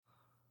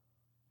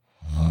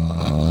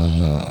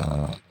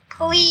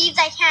Please,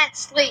 I can't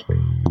sleep.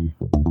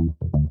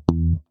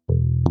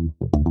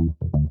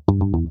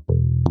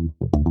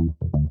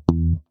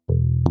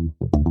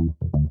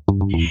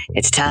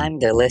 It's time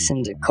to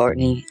listen to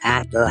Courtney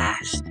at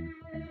last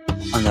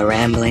on the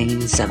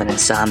Ramblings of an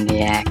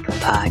Insomniac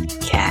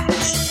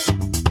podcast.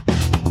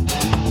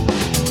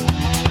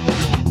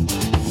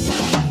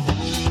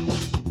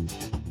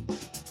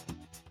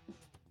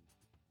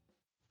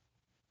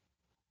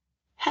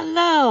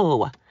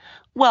 Hello.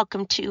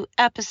 Welcome to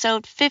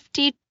episode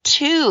 52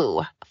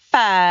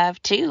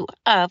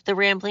 of the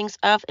Ramblings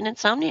of an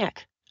Insomniac.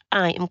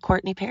 I am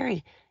Courtney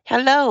Perry.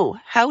 Hello.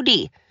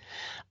 Howdy.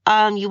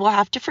 You will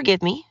have to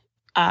forgive me.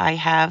 I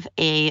have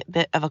a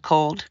bit of a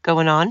cold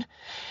going on,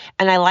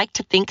 and I like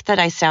to think that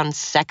I sound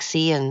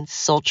sexy and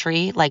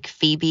sultry like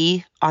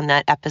Phoebe on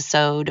that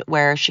episode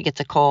where she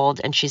gets a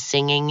cold and she's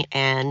singing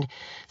and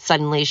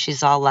suddenly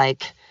she's all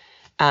like,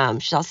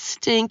 she's all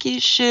stinky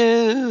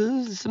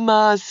shoes,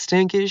 my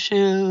stinky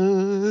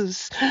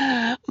shoes,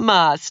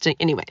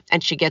 anyway,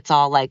 and she gets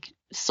all like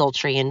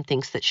sultry and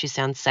thinks that she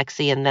sounds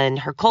sexy, and then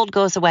her cold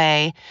goes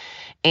away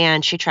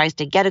and she tries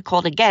to get a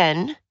cold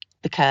again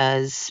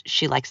because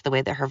she likes the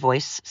way that her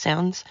voice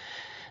sounds.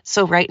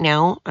 So right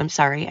now, I'm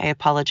sorry, I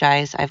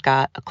apologize. I've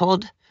got a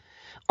cold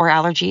or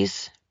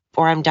allergies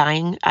or I'm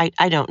dying.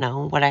 I don't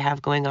know what I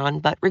have going on,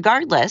 but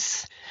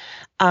regardless,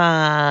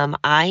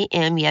 I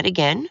am yet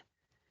again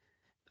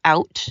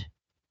out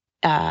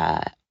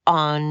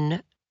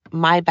on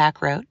my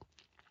back road.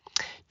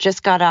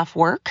 Just got off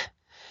work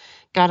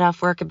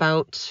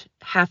about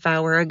half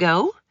hour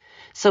ago.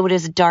 So it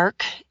is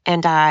dark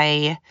and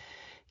I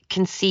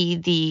can see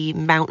the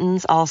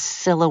mountains all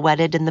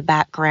silhouetted in the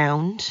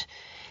background.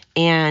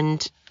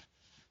 And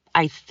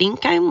I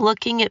think I'm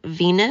looking at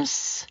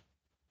Venus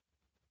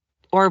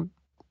or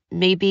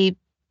maybe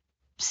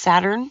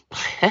Saturn.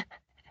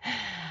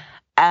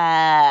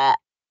 I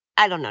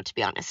don't know, to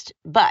be honest,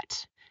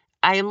 but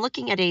I am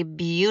looking at a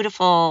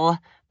beautiful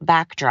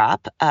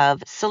backdrop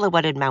of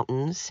silhouetted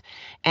mountains,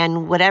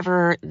 and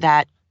whatever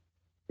that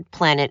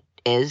planet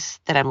is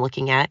that I'm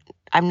looking at,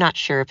 I'm not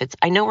sure if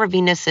I know where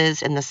Venus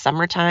is in the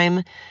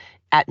summertime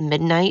at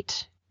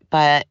midnight,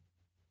 and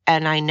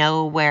I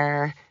know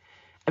where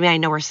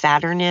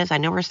Saturn is. I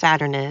know where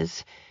Saturn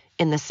is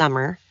in the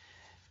summer,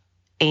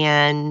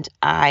 and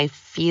I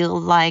feel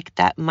like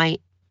that might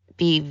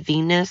be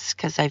Venus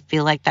because I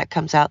feel like that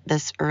comes out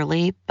this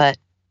early, but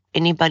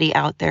anybody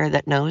out there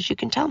that knows, you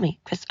can tell me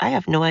because I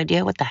have no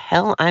idea what the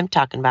hell I'm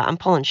talking about. I'm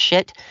pulling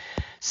shit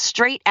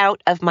straight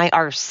out of my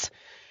arse.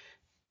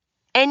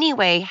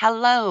 Anyway,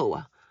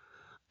 hello.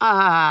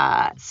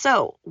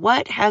 So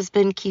what has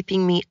been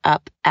keeping me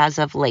up as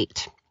of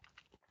late?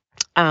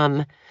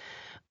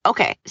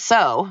 Okay,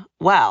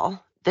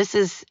 this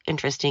is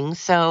interesting.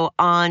 So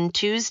on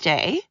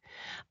Tuesday,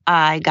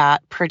 I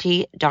got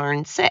pretty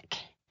darn sick.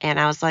 And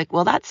I was like,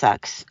 well, that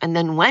sucks. And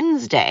then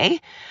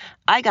Wednesday,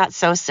 I got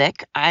so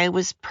sick, I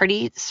was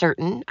fairly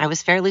certain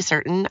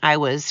I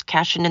was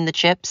cashing in the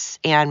chips,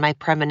 and my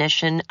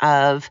premonition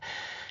of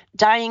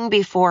dying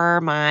before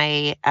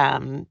my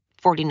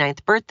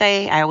 49th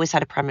birthday. I always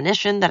had a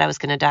premonition that I was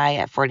going to die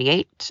at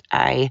 48.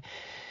 I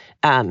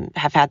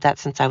have had that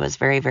since I was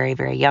very, very,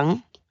 very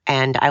young,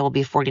 and I will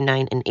be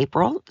 49 in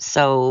April.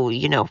 So,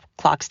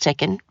 clock's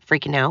ticking,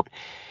 freaking out.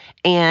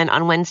 And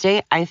on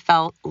Wednesday, I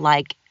felt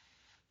like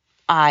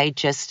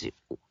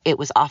it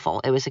was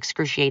awful. It was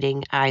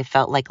excruciating. I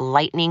felt like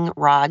lightning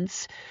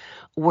rods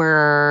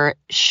were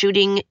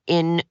shooting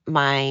in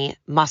my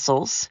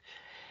muscles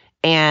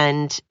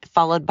and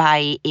followed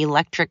by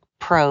electric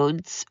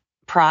prods,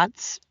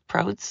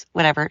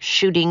 whatever,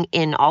 shooting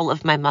in all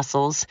of my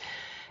muscles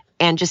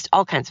and just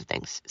all kinds of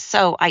things.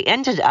 So I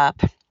ended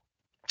up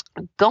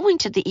going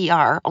to the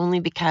ER only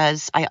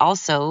because I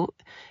also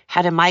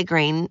had a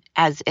migraine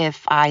as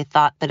if I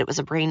thought that it was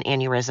a brain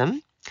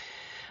aneurysm.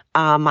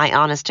 I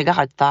honest to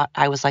God thought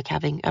I was like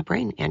having a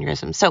brain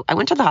aneurysm. So I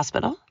went to the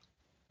hospital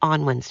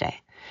on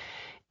Wednesday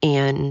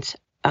and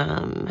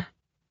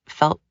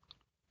felt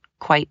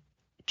quite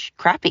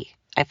crappy.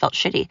 I felt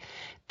shitty.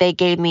 They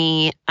gave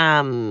me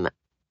some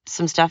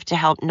stuff to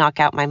help knock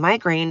out my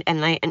migraine,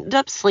 and I ended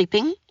up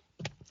sleeping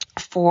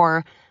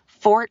for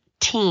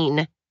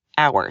 14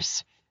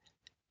 hours.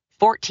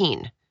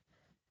 14.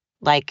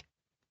 Like,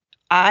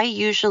 I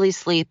usually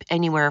sleep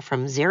anywhere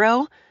from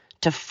 0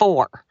 to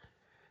 4.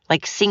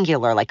 Like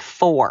singular, like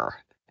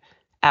 4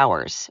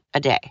 hours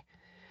a day.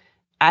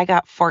 I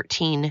got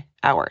 14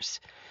 hours.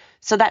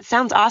 So that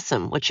sounds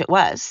awesome, which it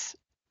was.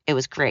 It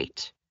was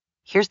great.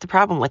 Here's the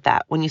problem with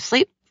that. When you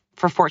sleep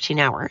for 14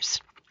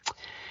 hours,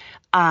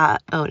 now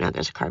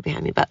there's a car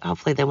behind me, but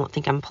hopefully they won't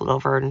think I'm pulled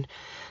over and,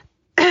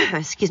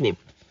 excuse me.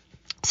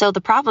 So the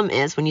problem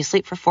is when you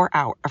sleep for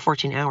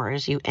 14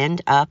 hours, you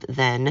end up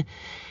then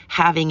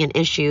having an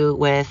issue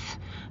with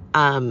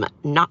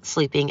not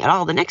sleeping at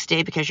all the next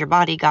day because your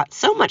body got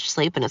so much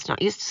sleep and it's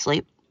not used to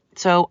sleep.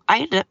 So I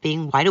ended up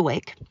being wide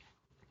awake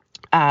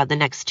the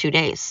next 2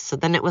 days. So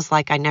then it was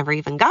like I never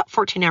even got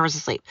 14 hours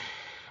of sleep.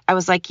 I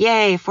was like,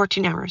 yay,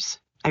 14 hours.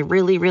 I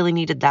really, really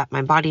needed that.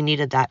 My body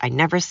needed that. I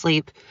never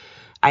sleep.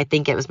 I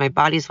think it was my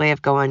body's way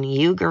of going,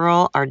 you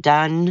girl are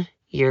done.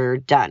 You're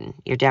done.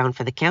 You're down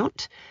for the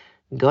count.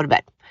 Go to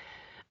bed.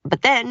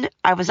 But then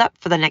I was up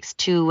for the next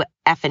 2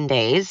 effing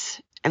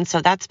days. And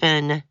so that's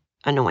been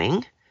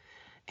annoying.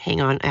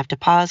 Hang on. I have to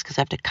pause because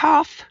I have to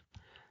cough.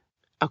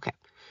 Okay.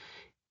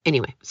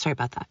 Anyway, sorry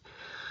about that.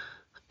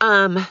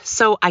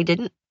 So I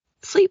didn't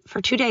sleep for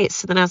 2 days.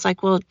 So then I was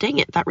like, well, dang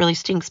it. That really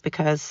stinks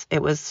because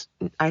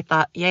I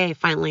thought, yay,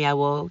 finally I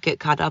will get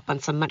caught up on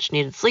some much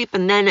needed sleep.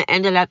 And then it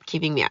ended up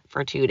keeping me up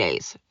for 2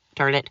 days.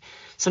 Darn it.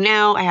 So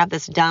now I have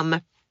this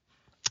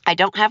I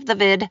don't have the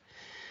vid,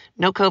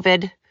 no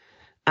COVID.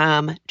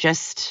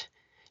 Just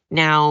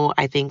now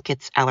I think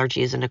it's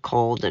allergies and a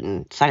cold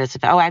and sinus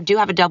infection. Oh, I do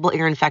have a double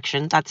ear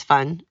infection. That's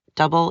fun.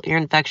 Double ear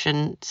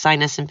infection,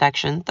 sinus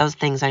infection, those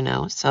things I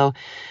know. So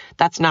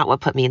that's not what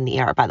put me in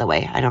the ER, by the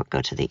way. I don't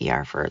go to the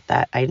ER for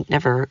that. I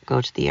never go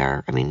to the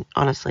ER. I mean,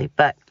 honestly,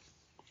 but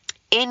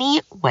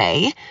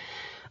anyway,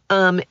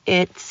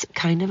 it's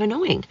kind of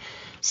annoying.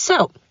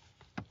 So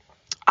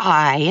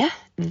I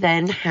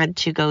then had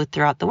to go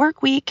throughout the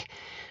work week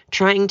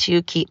trying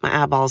to keep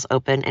my eyeballs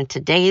open. And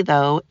today,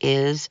 though,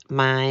 is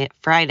my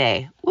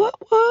Friday. What?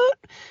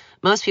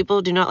 Most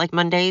people do not like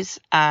Mondays.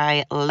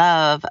 I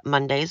love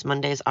Mondays.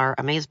 Mondays are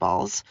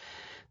amazeballs.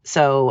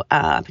 So,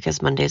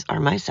 because Mondays are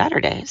my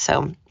Saturday.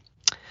 So,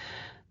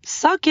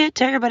 suck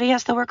it. Everybody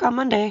has to work on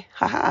Monday.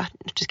 Haha.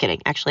 Just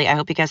kidding. Actually, I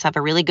hope you guys have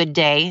a really good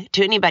day.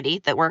 To anybody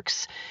that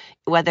works,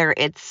 whether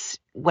it's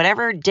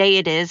whatever day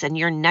it is in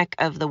your neck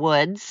of the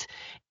woods,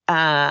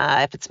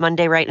 if it's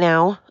Monday right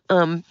now,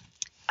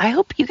 I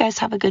hope you guys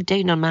have a good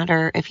day no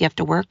matter if you have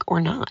to work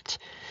or not.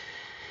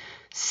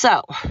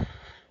 So,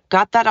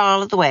 got that all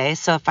out of the way.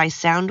 So if I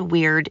sound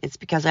weird, it's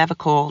because I have a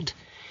cold.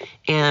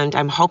 And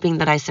I'm hoping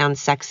that I sound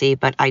sexy,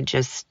 but I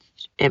just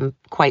am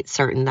quite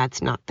certain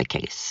that's not the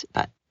case.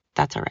 But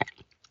that's all right.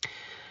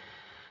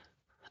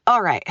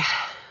 All right.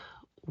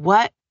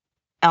 What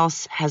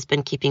else has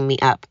been keeping me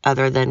up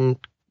other than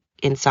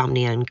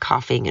insomnia and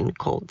coughing and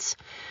colds?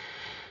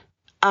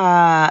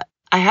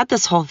 I had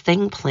this whole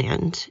thing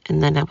planned,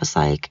 and then I was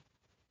like,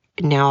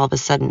 now all of a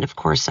sudden, of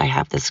course, I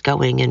have this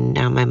going, and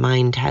now my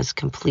mind has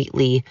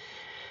completely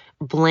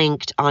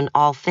blanked on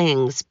all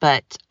things.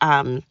 But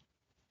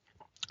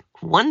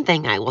one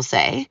thing I will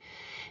say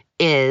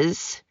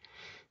is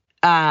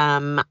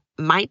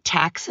my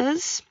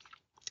taxes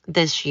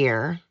this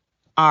year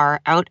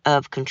are out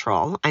of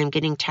control. I'm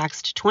getting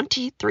taxed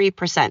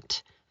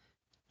 23%.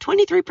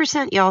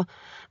 23%, y'all.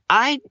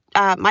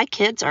 My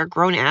kids are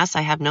grown ass.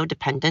 I have no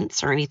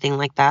dependents or anything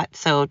like that.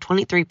 So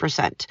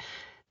 23%.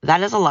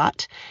 That is a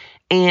lot.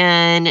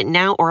 And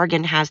now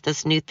Oregon has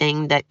this new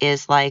thing that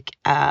is like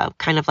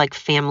kind of like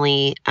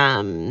family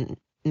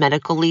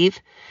medical leave.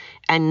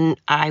 And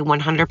I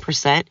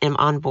 100% am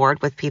on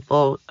board with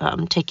people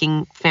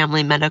taking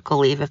family medical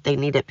leave if they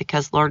need it,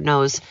 because Lord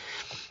knows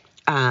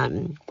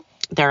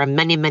there are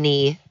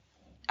many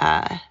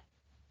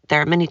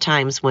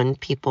times when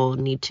people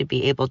need to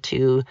be able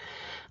to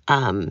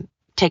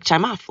take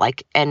time off,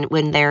 like, and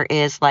when there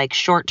is like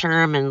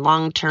short-term and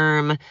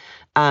long-term,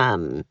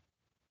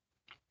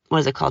 what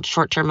is it called?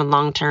 Short-term and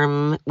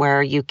long-term,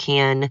 where you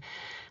can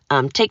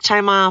take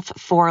time off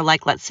for,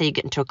 like, let's say you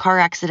get into a car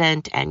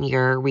accident and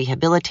you're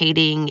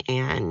rehabilitating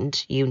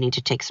and you need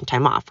to take some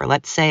time off. Or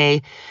let's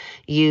say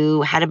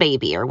you had a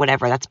baby or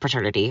whatever, that's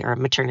paternity or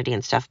maternity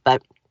and stuff.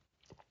 But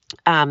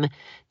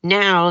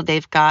now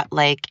they've got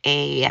like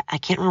I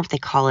can't remember what they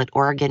call it,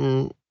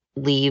 Oregon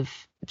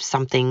leave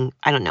something,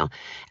 I don't know.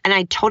 And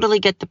I totally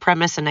get the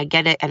premise and I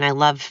get it and I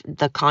love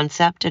the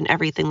concept and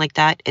everything like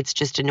that. It's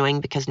just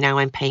annoying because now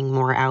I'm paying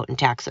more out in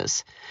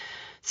taxes.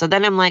 So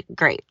then I'm like,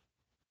 great.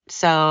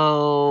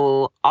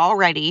 So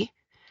already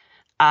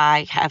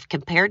I have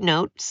compared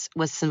notes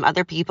with some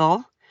other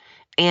people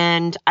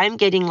and I'm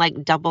getting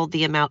like double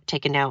the amount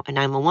taken out, and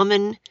I'm a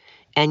woman.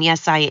 And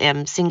yes, I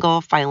am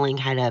single, filing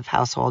head of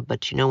household,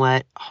 but you know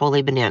what?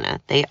 Holy banana.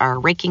 They are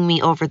raking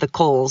me over the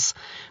coals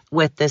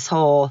with this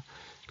whole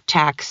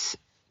tax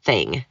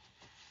thing.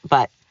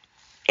 But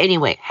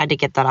anyway, had to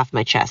get that off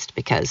my chest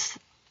because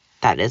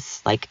that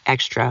is like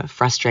extra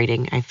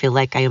frustrating. I feel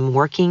like I am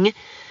working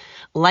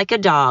like a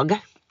dog,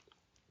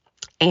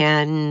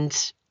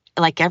 and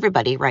like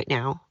everybody right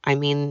now. I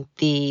mean,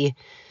 the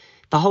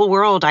whole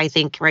world, I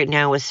think right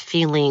now is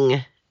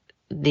feeling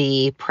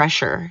the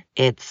pressure.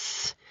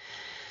 It's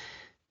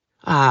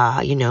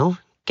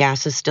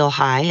gas is still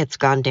high. It's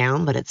gone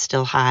down, but it's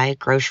still high.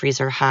 Groceries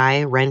are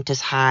high. Rent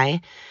is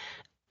high.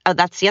 Oh,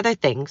 that's the other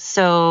thing.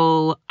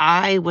 So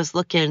I was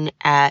looking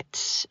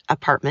at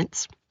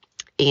apartments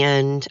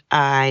and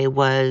my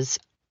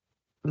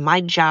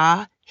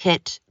jaw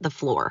hit the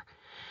floor.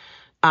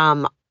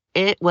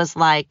 It was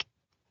like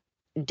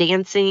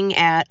dancing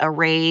at a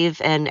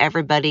rave and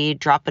everybody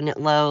dropping it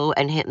low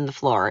and hitting the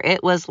floor.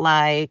 It was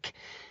like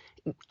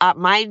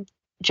my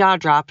jaw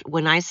dropped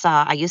when I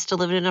used to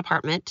live in an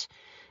apartment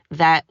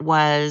that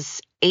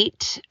was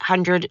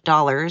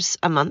 $800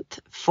 a month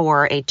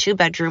for a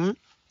 2-bedroom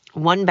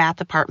one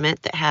bath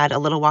apartment that had a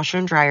little washer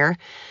and dryer.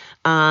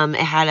 It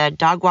had a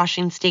dog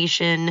washing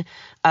station,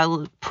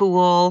 a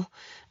pool,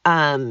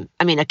 a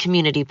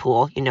community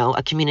pool,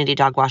 a community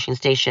dog washing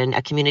station,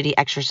 a community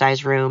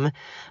exercise room.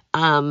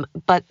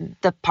 But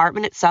the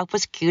apartment itself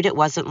was cute. It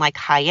wasn't like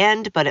high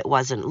end, but it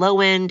wasn't low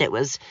end. It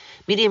was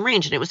medium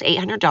range, and it was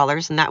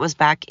 $800. And that was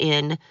back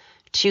in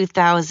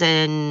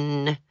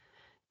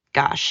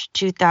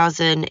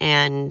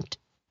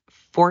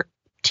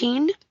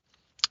 2014,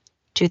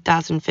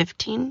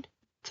 2015,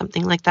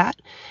 something like that.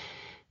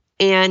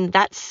 And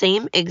that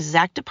same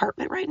exact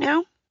apartment right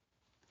now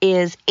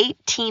is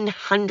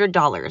 $1,800,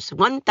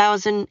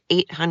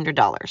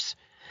 $1,800.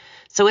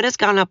 So it has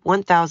gone up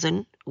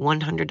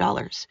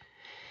 $1,100.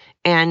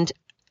 And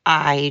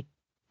I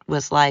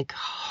was like,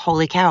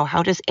 holy cow,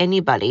 how can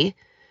anybody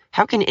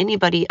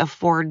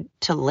afford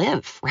to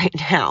live right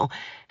now?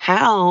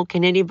 How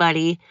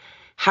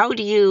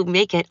do you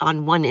make it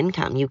on one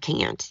income? You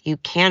can't. You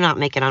cannot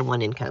make it on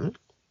one income.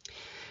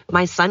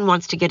 My son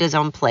wants to get his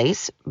own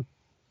place,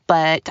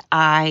 but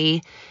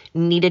I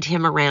needed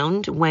him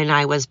around when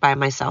I was by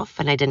myself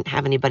and I didn't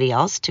have anybody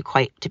else. To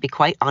be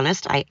quite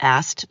honest, I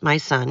asked my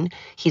son.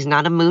 He's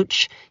not a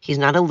mooch. He's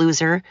not a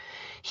loser.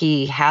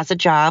 He has a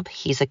job.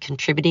 He's a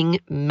contributing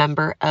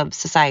member of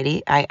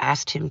society. I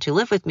asked him to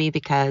live with me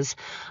because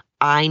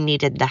I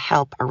needed the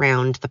help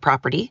around the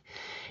property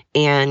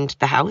and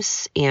the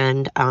house.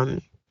 And,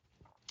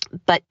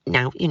 but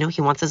now,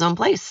 he wants his own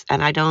place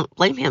and I don't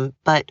blame him,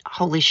 but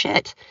holy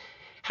shit.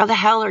 How the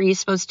hell are you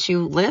supposed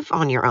to live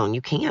on your own?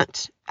 You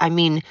can't. I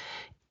mean,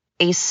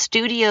 a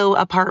studio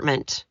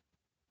apartment,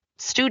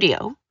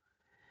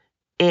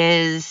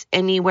 is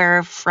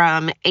anywhere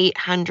from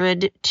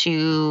 $800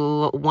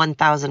 to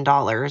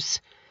 $1,000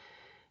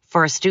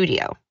 for a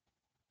studio.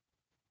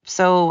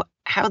 So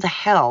how the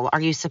hell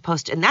are you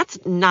supposed to, and that's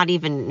not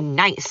even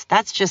nice.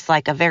 That's just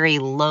like a very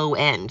low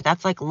end.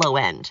 That's like low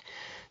end.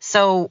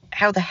 So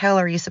how the hell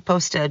are you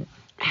supposed to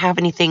have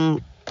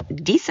anything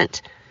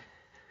decent?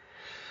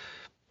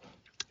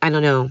 I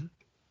don't know.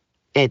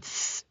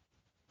 It's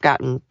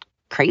gotten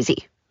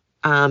crazy.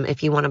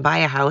 If you want to buy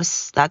a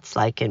house, that's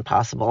like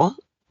impossible.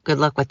 Good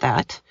luck with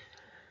that.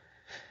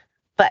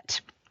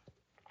 But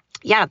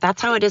yeah,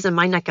 that's how it is in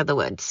my neck of the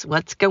woods.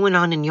 What's going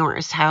on in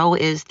yours? How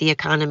is the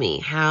economy?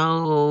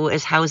 How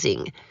is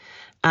housing?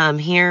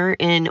 Here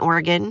in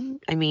Oregon,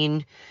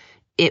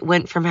 it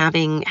went from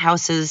having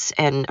houses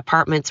and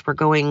apartments were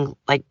going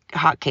like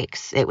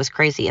hotcakes. It was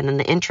crazy. And then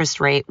the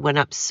interest rate went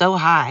up so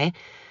high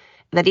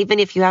that even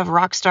if you have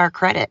rock star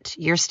credit,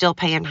 you're still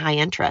paying high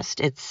interest.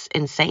 It's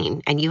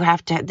insane. And you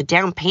have to, the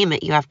down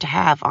payment you have to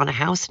have on a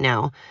house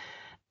now,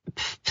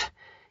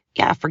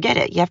 yeah, forget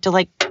it. You have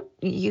to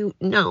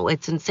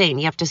it's insane.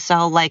 You have to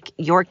sell like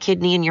your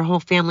kidney and your whole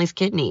family's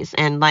kidneys.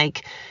 And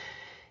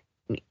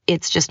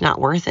it's just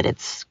not worth it.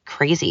 It's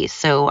crazy.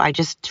 So I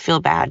just feel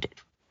bad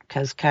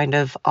because kind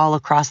of all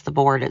across the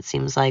board, it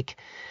seems like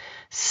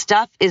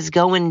stuff is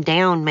going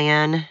down,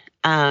 man.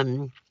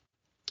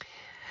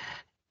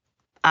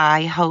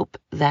 I hope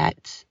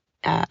that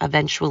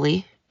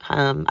eventually,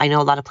 I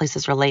know a lot of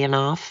places are laying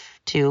off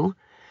too,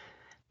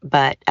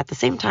 but at the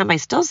same time, I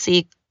still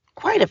see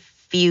quite a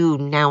few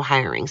now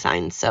hiring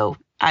signs. So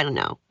I don't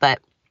know,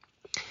 but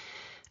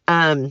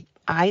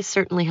I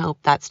certainly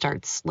hope that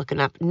starts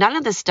looking up. None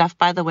of this stuff,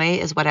 by the way,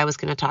 is what I was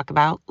going to talk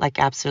about. Like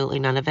absolutely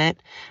none of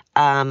it.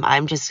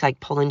 I'm just like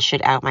pulling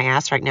shit out my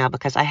ass right now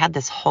because I had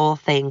this whole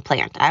thing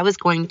planned. I was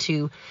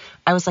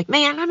like,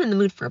 man, I'm in the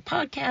mood for a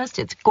podcast.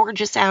 It's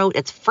gorgeous out.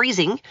 It's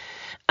freezing.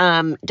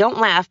 Don't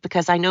laugh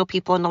because I know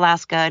people in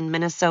Alaska and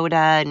Minnesota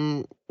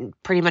and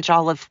pretty much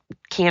all of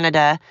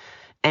Canada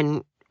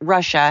and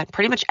Russia,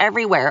 pretty much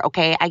everywhere.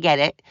 Okay, I get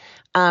it.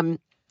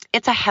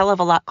 It's a hell of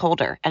a lot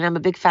colder and I'm a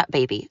big fat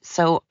baby.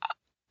 So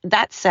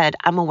that said,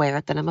 I'm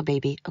aware that I'm a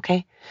baby.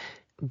 Okay.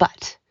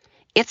 But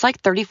it's like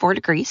 34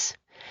 degrees,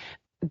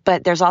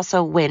 but there's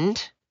also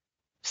wind.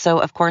 So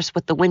of course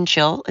with the wind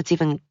chill, it's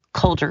even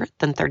colder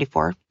than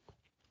 34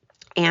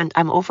 and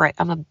I'm over it.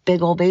 I'm a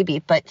big old baby,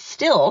 but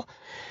still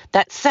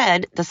that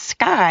said, the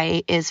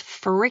sky is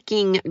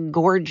freaking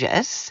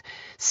gorgeous.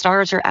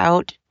 Stars are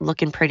out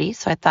looking pretty.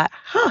 So I thought,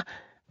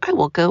 I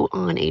will go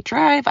on a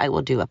drive. I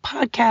will do a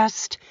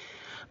podcast.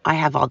 I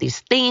have all these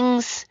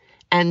things.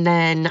 And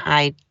then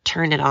I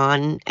turn it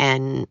on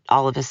and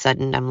all of a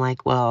sudden I'm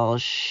like, well,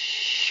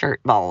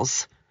 shirt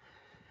balls.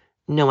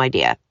 No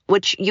idea.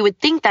 Which you would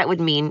think that would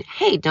mean,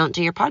 hey, don't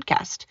do your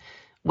podcast.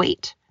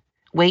 Wait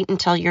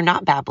until you're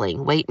not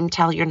babbling. Wait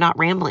until you're not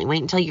rambling.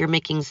 Wait until you're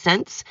making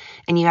sense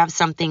and you have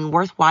something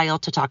worthwhile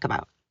to talk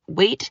about.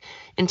 Wait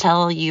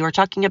until you are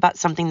talking about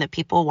something that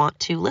people want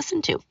to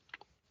listen to.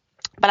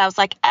 But I was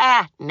like,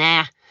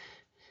 nah,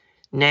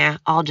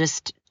 I'll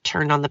just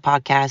turn on the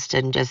podcast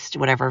and just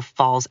whatever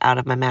falls out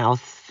of my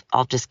mouth,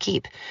 I'll just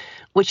keep,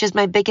 which is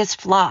my biggest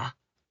flaw.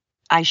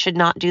 I should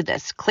not do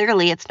this.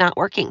 Clearly, it's not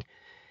working.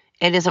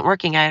 It isn't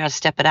working. I got to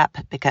step it up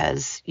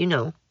because,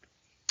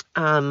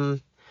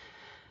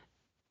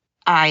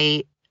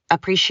 I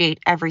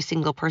appreciate every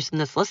single person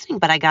that's listening,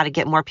 but I got to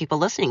get more people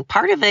listening.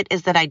 Part of it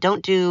is that I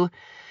don't do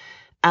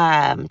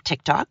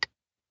TikTok.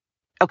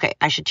 Okay,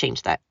 I should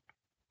change that.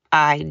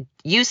 I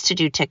used to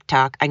do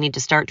TikTok. I need to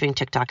start doing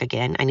TikTok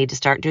again. I need to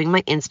start doing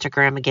my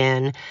Instagram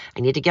again. I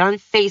need to get on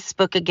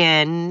Facebook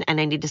again,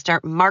 and I need to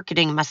start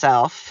marketing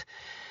myself.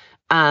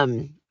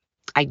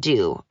 I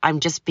do. I'm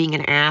just being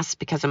an ass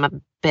because I'm a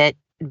bit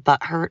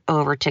butthurt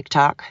over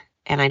TikTok,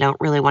 and I don't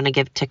really want to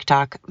give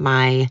TikTok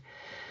my,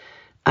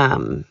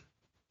 I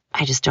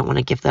just don't want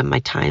to give them my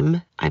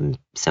time. I'm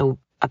so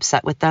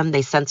upset with them.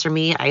 They censor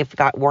me. I've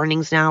got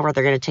warnings now where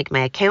they're going to take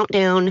my account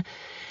down.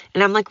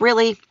 And I'm like,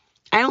 really?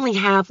 I only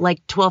have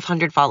like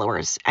 1,200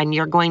 followers, and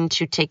you're going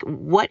to take,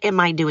 what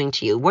am I doing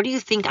to you? What do you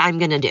think I'm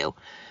going to do?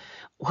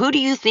 Who do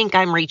you think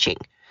I'm reaching?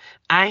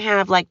 I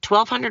have like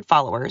 1,200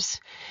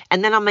 followers.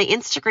 And then on my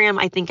Instagram,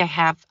 I think I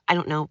have,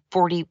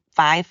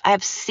 45. I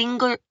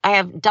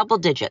have double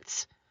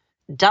digits,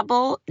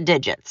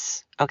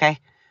 okay,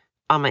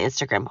 on my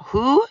Instagram.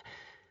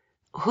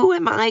 Who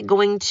am I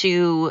going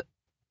to,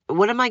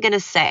 what am I going to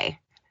say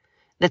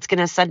that's going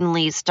to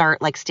suddenly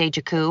start, like, stage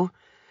a coup?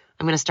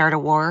 I'm going to start a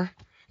war.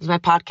 Is my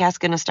podcast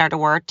going to start a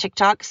war?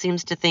 TikTok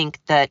seems to think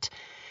that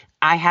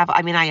I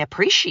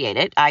appreciate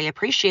it. I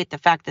appreciate the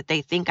fact that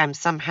they think I'm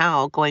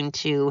somehow going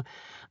to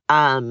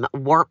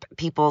warp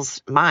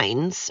people's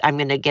minds. I'm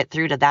going to get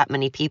through to that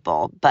many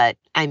people. But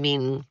I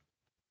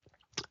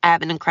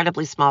have an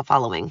incredibly small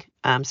following,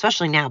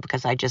 especially now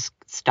because I just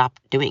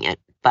stopped doing it.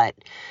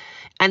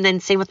 And then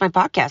same with my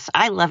podcast.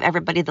 I love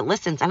everybody that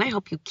listens, and I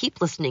hope you keep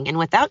listening. And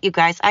without you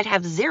guys, I'd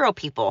have 0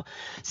 people.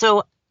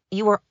 So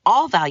you are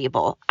all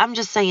valuable. I'm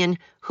just saying,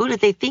 who do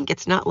they think?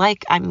 It's not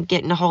like I'm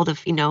getting a hold of,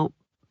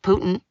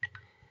 Putin.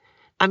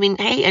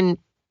 Hey, and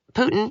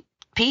Putin,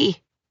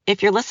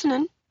 if you're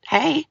listening,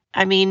 hey,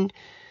 I don't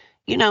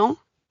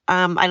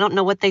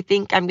know what they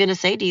think I'm going to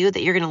say to you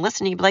that you're going to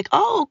listen. You'd be like,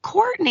 oh,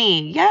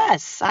 Courtney,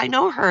 yes, I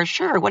know her.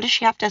 Sure. What does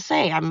she have to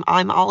say?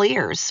 I'm all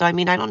ears. So, I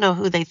don't know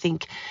who they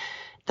think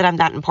that I'm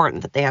that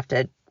important that they have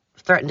to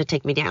threaten to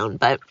take me down.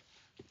 But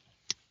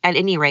at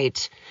any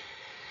rate,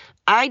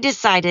 I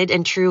decided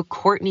in true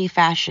Courtney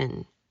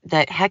fashion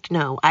that heck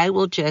no, I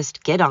will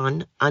just get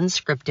on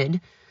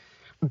unscripted,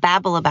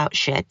 babble about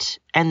shit,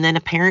 and then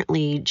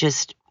apparently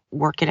just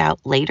work it out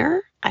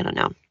later. I don't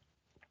know.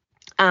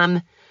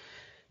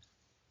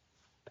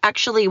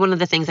 Actually, one of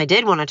the things I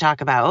did want to talk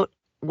about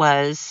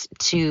was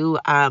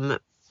I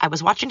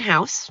was watching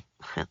House.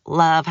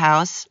 Love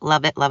House.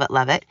 Love it, love it,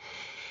 love it.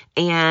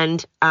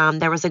 And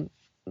there was a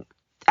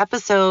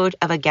episode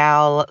of a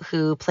gal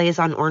who plays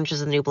on Orange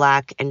is the New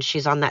Black, and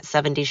she's on that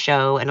 70s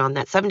show. And on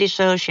that 70s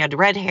show, she had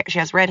red hair. She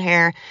has red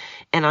hair.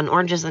 And on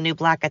Orange is the New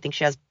Black, I think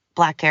she has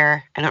black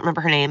hair. I don't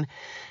remember her name.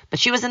 But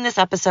she was in this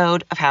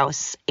episode of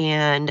House,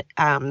 and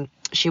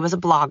she was a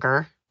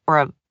blogger or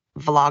a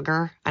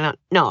vlogger. A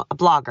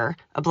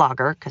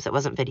blogger, because it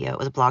wasn't video, it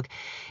was a blog.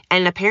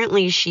 And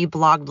apparently she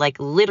blogged like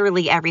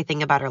literally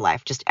everything about her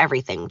life, just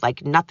everything.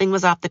 Like nothing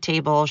was off the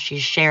table. She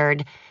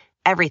shared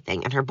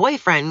everything. And her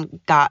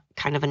boyfriend got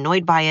kind of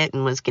annoyed by it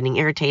and was getting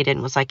irritated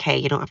and was like, hey,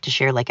 you don't have to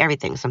share like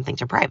everything. Some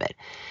things are private.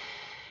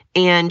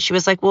 And she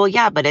was like, well,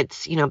 yeah, but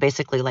it's,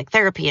 basically like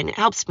therapy, and it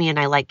helps me, and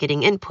I like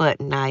getting input,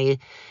 and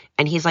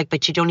he's like,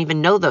 but you don't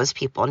even know those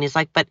people. And he's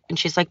like, and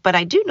she's like, but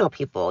I do know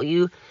people.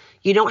 You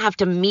don't have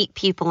to meet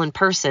people in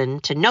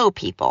person to know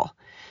people.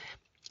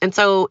 And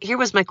so here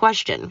was my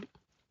question.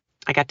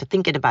 I got to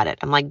thinking about it.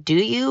 I'm like, do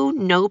you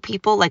know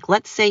people? Like,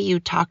 let's say you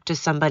talk to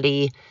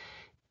somebody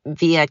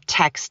via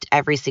text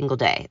every single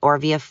day, or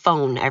via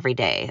phone every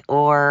day,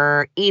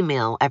 or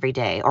email every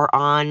day, or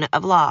on a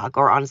vlog,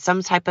 or on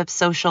some type of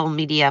social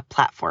media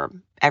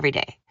platform every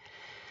day,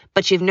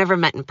 but you've never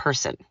met in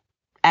person,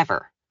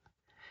 ever.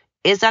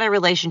 Is that a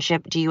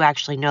relationship? Do you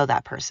actually know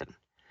that person?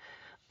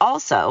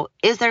 Also,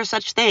 is there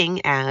such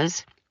thing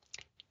as,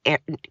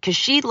 because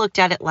she looked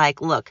at it like,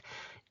 look,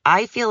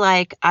 I feel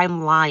like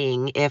I'm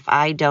lying if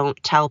I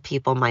don't tell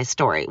people my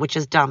story, which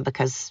is dumb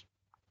because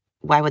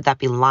why would that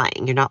be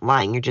lying? You're not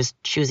lying. You're just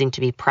choosing to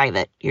be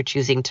private. You're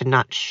choosing to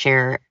not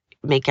share,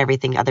 make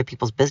everything other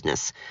people's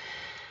business.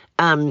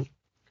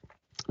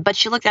 But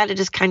she looked at it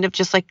as kind of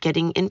just like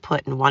getting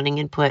input and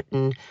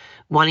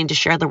wanting to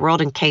share the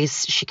world in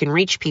case she can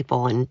reach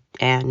people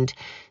and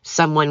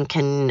someone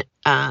can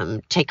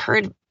take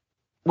her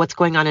what's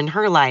going on in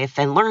her life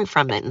and learn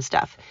from it and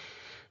stuff.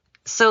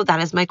 So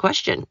that is my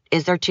question.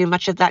 Is there too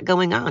much of that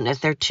going on? Is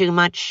there too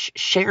much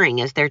sharing?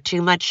 Is there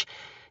too much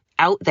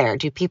out there?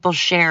 Do people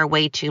share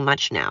way too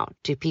much now?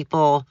 Do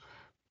people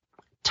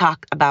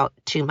talk about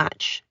too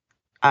much?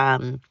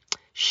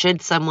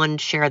 Should someone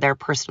share their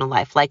personal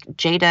life? Like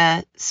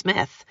Jada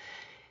Smith.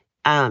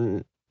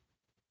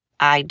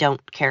 I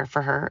don't care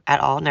for her at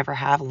all. Never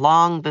have.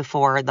 Long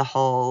before the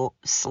whole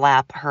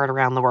slap heard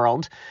around the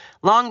world.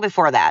 Long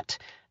before that,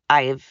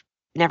 I've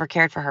never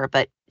cared for her.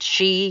 But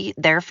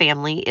their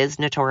family is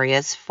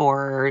notorious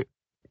for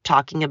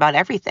talking about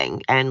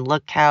everything. And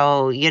look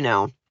how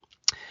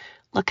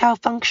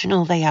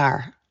functional they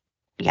are.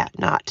 Yeah,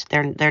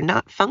 they're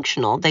not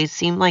functional. They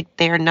seem like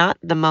they're not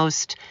the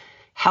most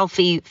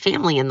healthy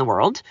family in the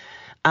world.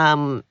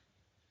 But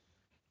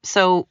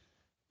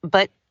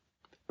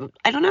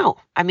I don't know.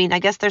 I mean, I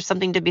guess there's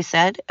something to be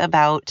said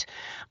about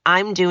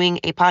I'm doing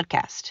a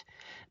podcast,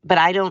 but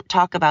I don't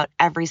talk about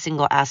every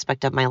single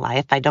aspect of my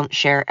life. I don't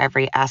share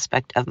every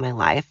aspect of my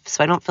life.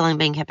 So I don't feel I'm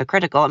being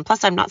hypocritical. And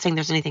plus, I'm not saying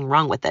there's anything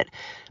wrong with it.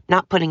 I'm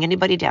not putting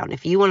anybody down.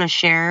 If you want to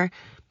share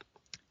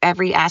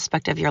every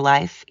aspect of your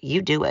life,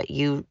 you do it.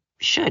 You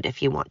should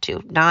if you want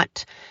to.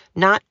 Not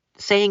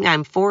saying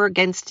I'm for or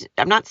against.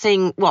 I'm not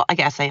saying, well, I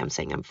guess I am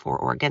saying I'm for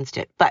or against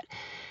it. But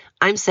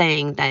I'm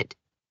saying that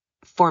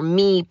for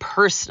me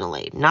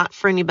personally, not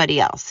for anybody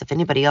else. If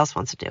anybody else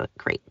wants to do it,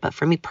 great. But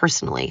for me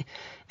personally,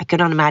 I could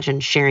not imagine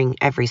sharing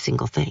every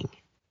single thing.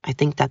 I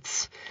think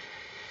that's,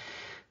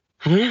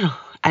 I don't know.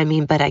 I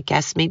mean, but I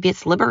guess maybe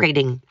it's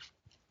liberating.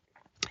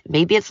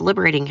 Maybe it's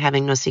liberating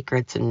having no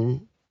secrets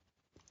and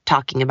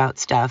talking about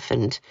stuff.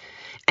 And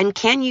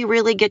can you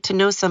really get to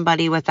know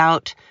somebody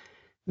without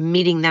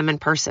meeting them in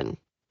person?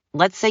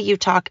 Let's say you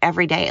talk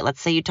every day.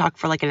 Let's say you talk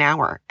for like an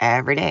hour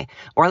every day.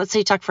 Or let's say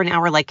you talk for an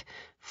hour like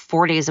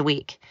 4 days a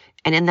week.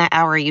 And in that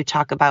hour, you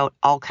talk about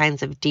all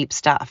kinds of deep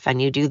stuff.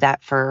 And you do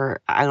that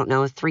for,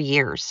 3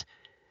 years.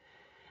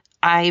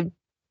 I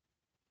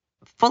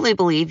fully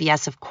believe,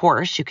 yes, of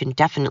course, you can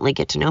definitely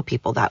get to know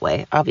people that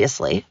way.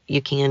 Obviously,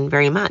 you can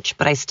very much.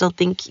 But I still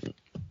think,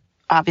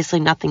 obviously,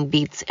 nothing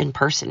beats in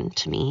person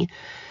to me.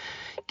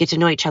 Get to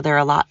know each other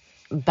a lot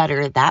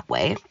better that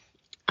way.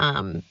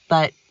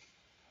 But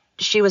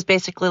she was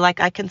basically like,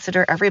 I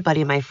consider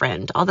everybody my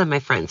friend, all them my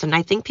friends. And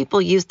I think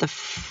people use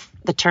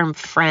the term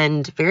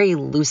friend very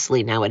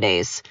loosely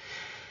nowadays.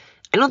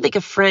 I don't think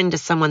a friend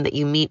is someone that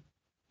you meet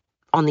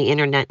on the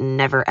internet and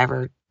never,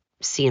 ever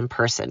see in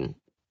person.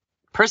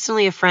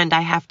 Personally, a friend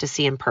I have to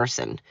see in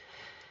person.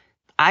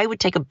 I would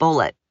take a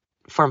bullet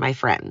for my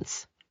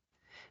friends.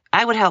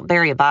 I would help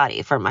bury a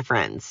body for my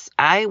friends.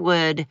 I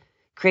would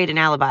create an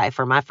alibi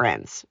for my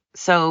friends.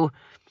 So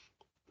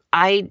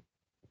I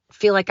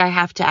feel like I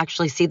have to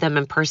actually see them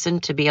in person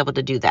to be able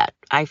to do that.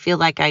 I feel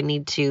like I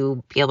need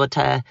to be able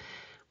to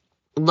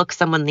look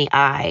someone in the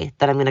eye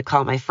that I'm going to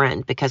call my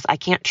friend, because I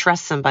can't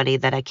trust somebody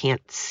that I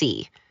can't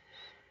see.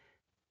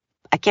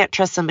 I can't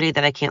trust somebody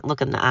that I can't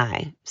look in the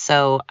eye.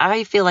 So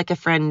I feel like a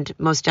friend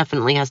most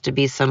definitely has to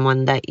be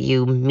someone that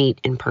you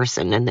meet in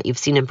person and that you've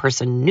seen in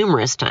person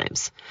numerous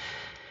times.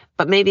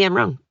 But maybe I'm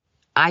wrong.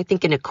 I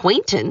think an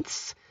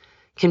acquaintance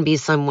can be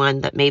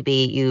someone that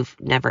maybe you've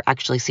never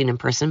actually seen in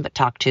person but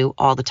talk to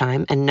all the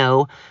time and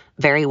know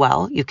very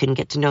well. You can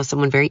get to know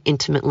someone very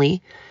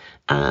intimately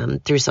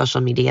through social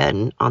media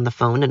and on the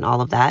phone and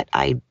all of that.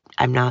 I'm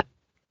not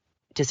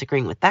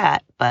disagreeing with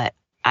that, but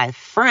I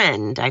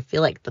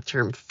feel like the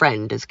term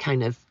friend is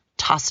kind of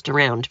tossed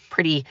around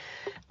pretty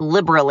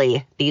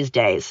liberally these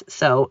days.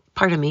 So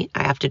pardon me,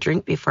 I have to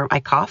drink before I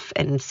cough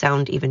and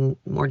sound even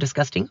more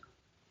disgusting.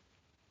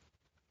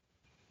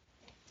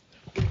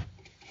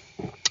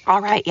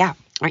 All right. Yeah.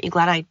 Aren't you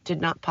glad I did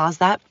not pause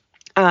that?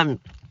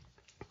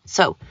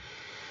 So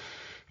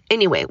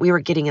anyway, we were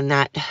getting in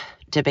that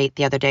debate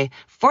the other day.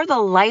 For the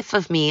life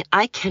of me,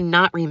 I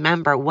cannot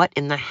remember what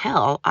in the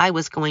hell I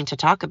was going to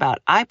talk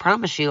about. I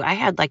promise you, I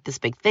had like this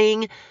big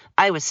thing.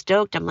 I was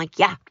stoked. I'm like,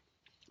 yeah,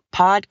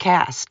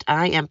 podcast.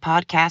 I am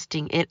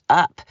podcasting it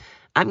up.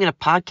 I'm going to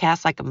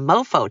podcast like a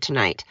mofo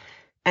tonight.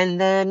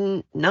 And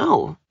then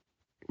no,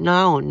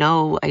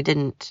 I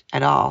didn't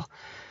at all.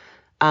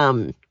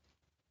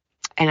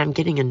 And I'm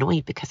getting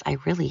annoyed because I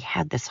really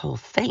had this whole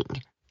thing.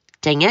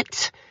 Dang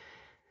it.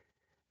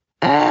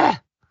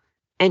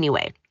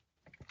 Anyway.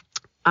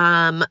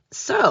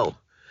 So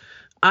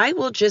I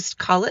will just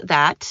call it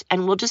that,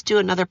 and we'll just do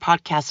another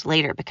podcast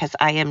later because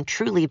I am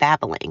truly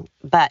babbling.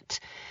 But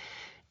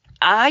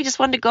I just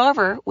wanted to go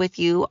over with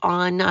you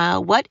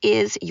on what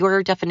is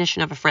your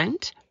definition of a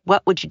friend?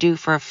 What would you do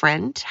for a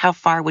friend? How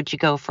far would you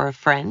go for a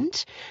friend?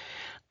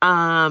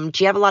 Do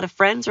you have a lot of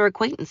friends or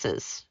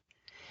acquaintances?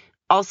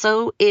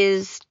 Also,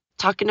 is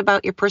talking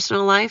about your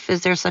personal life,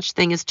 is there such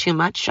thing as too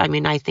much? I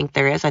mean, I think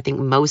there is. I think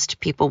most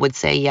people would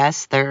say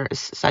yes, there's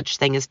such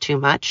thing as too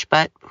much,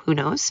 but who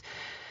knows?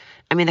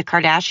 I mean, the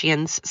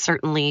Kardashians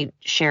certainly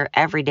share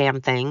every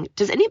damn thing.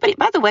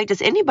 By the way,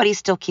 does anybody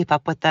still keep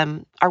up with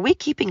them? Are we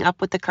keeping up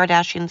with the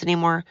Kardashians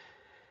anymore?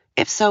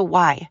 If so,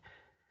 why?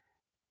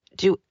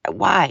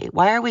 Why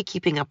are we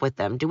keeping up with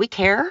them? Do we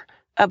care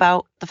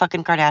about the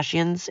fucking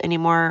Kardashians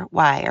anymore?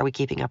 Why are we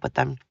keeping up with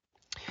them?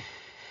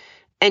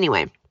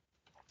 Anyway,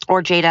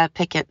 or Jada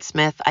Pinkett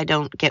Smith. I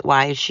don't get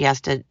why she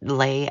has to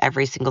lay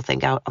every single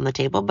thing out on the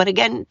table. But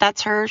again,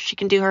 that's her. She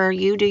can do her.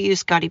 You do you,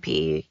 Scotty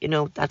P.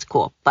 That's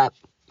cool. But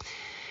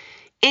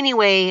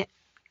anyway,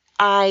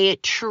 I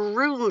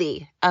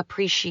truly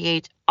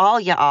appreciate all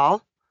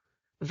y'all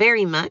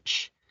very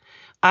much.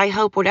 I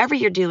hope whatever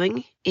you're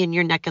doing in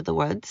your neck of the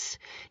woods,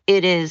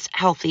 it is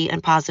healthy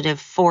and positive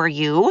for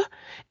you.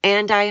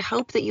 And I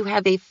hope that you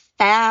have a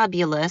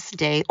fabulous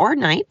day or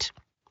night.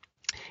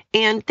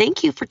 And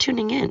thank you for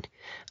tuning in.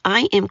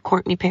 I am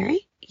Courtney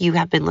Perry. You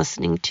have been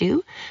listening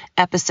to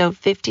episode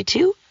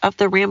 52 of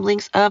The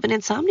Ramblings of an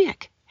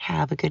Insomniac.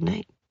 Have a good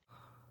night.